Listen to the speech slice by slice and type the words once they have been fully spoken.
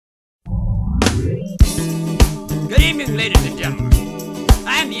Good evening, ladies and gentlemen.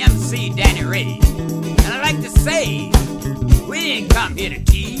 I'm the MC Dany Ray, and I'd like to say, we didn't come here to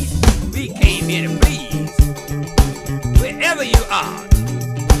tease, we came here to please. Wherever you are,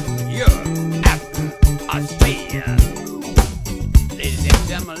 Europe, Africa, Australia. Ladies and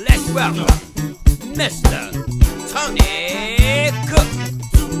gentlemen, let's welcome Mr. Tony Cook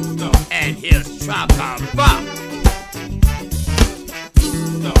and his Trucker Bop.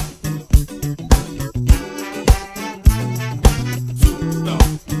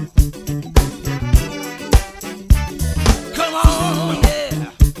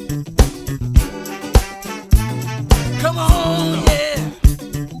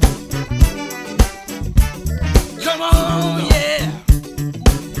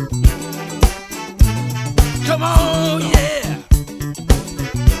 Come on, yeah.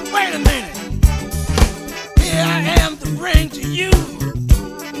 Wait a minute. Here I am to bring to you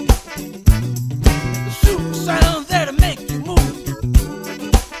the super sounds that'll make you move.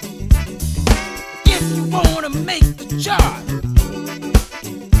 If you wanna make the chart,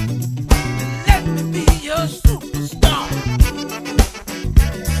 then let me be your superstar.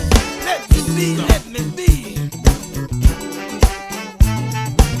 Let me be, let me be.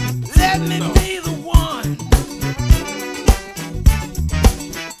 Let me be the one.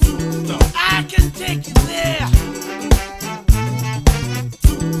 I can take you there.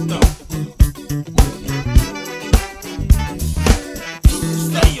 You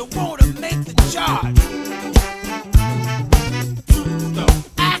say you want to make the chart.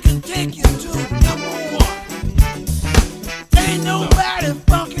 I can take you to #1. Ain't nobody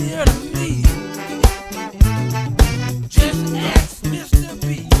funkier than me. Just ask Mr.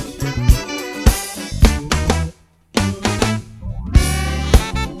 B.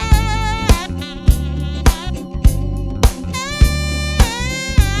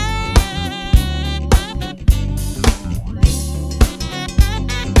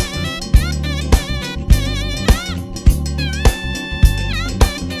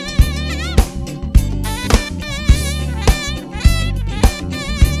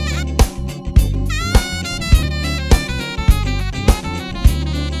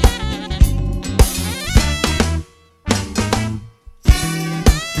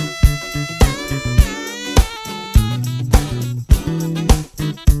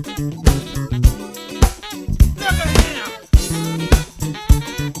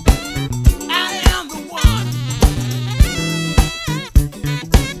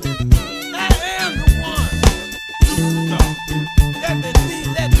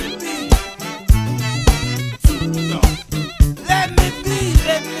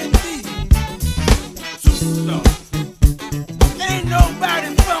 Ain't nobody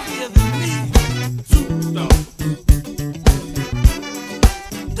funkier than me.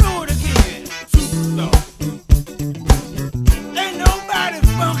 Do it again. Ain't nobody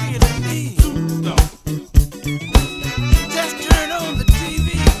funkier than me. Just turn on the TV.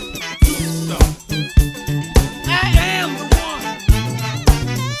 I am the one.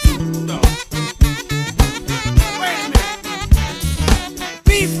 Wait a minute.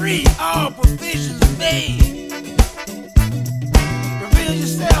 Be free, all provisions made. Reveal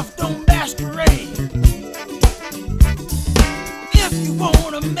yourself, don't masquerade. If you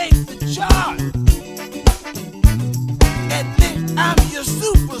wanna make the chart, admit I'm your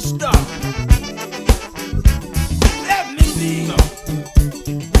superstar. Let me be.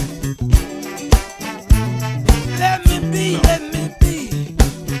 Let me be, let me be.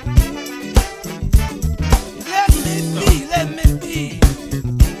 Let me be, let me be.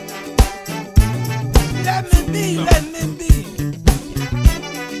 Let me be, let me be.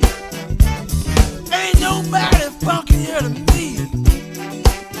 Ain't nobody funkier than me.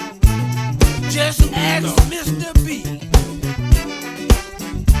 Just ask Mr. B.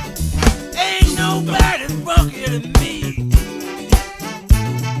 Ain't nobody funkier than me.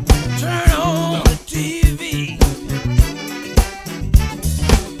 Turn on the TV.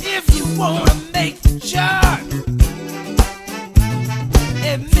 If you wanna make the chart,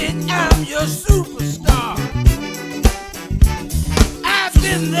 admit I'm your superstar. I've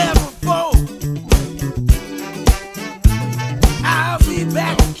been there before. I'll be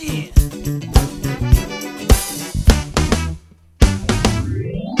back again.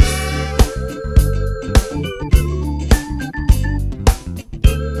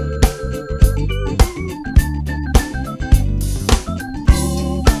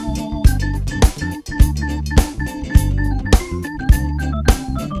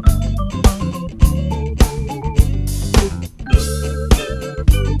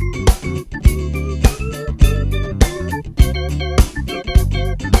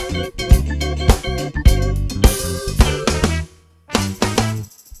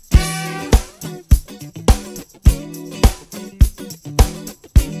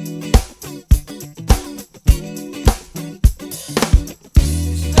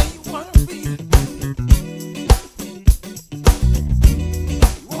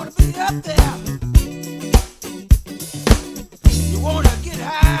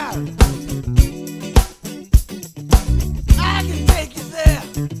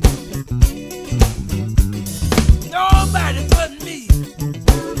 Nobody but me.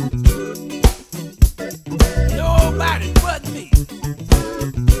 Nobody but me.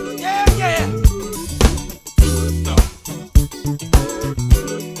 Yeah, yeah. No.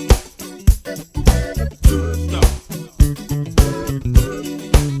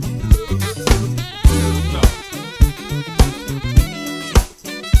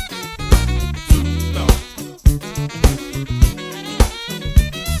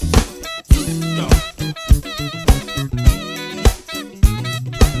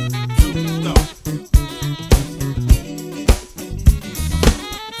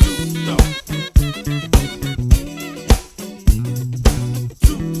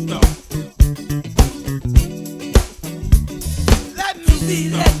 No. Let me be.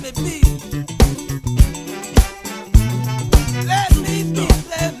 Let me be,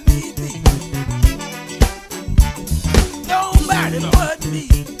 let me be. Nobody but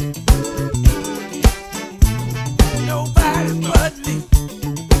me.